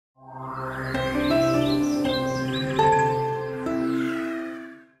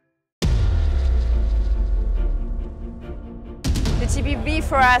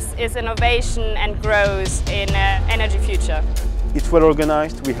for us is innovation and growth in energy future. It's well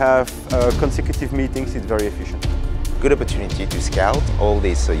organized, we have consecutive meetings, it's very efficient. Good opportunity to scout all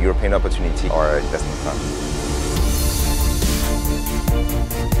these European opportunity or investment funds.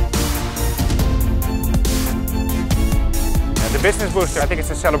 The Business Booster, I think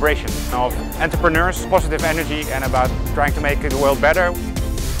it's a celebration of entrepreneurs, positive energy and about trying to make the world better.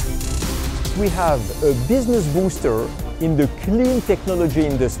 We have a business booster in the clean technology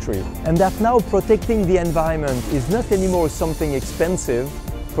industry, and that now protecting the environment is not anymore something expensive.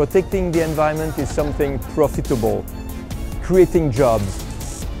 Protecting the environment is something profitable, creating jobs,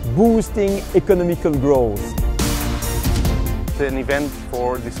 boosting economical growth. It's an event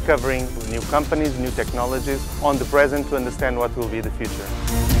for discovering new companies, new technologies on the present to understand what will be the future.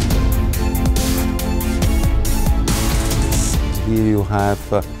 Here you have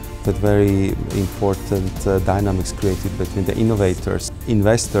that very important dynamics created between the innovators,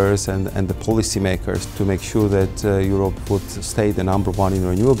 investors and the policymakers to make sure that Europe would stay the #1 in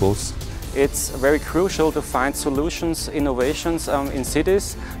renewables. It's very crucial to find solutions, innovations in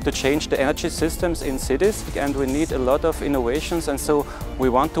cities to change the energy systems in cities, and we need a lot of innovations, and so we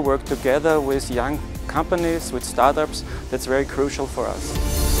want to work together with young companies, with startups. That's very crucial for us.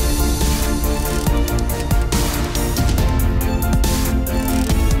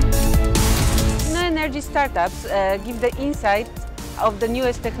 InnoEnergy startups give the insight of the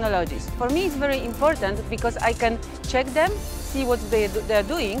newest technologies. For me it's very important because I can check them, see what they're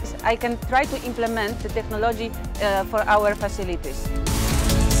doing. I can try to implement the technology for our facilities.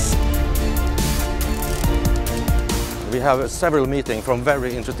 We have several meetings from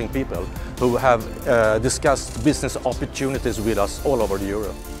very interesting people who have discussed business opportunities with us all over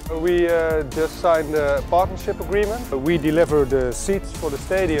Europe. We just signed a partnership agreement. We deliver the seats for the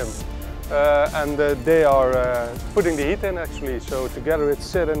stadium and they are putting the heat in actually, so together it's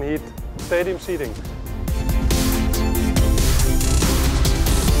sit and heat stadium seating.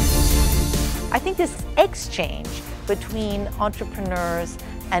 I think this exchange between entrepreneurs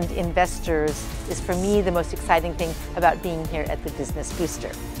and investors is for me the most exciting thing about being here at the Business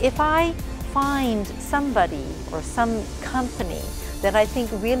Booster. If I find somebody or some company that I think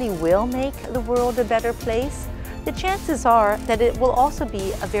really will make the world a better place, the chances are that it will also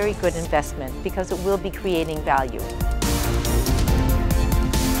be a very good investment because it will be creating value.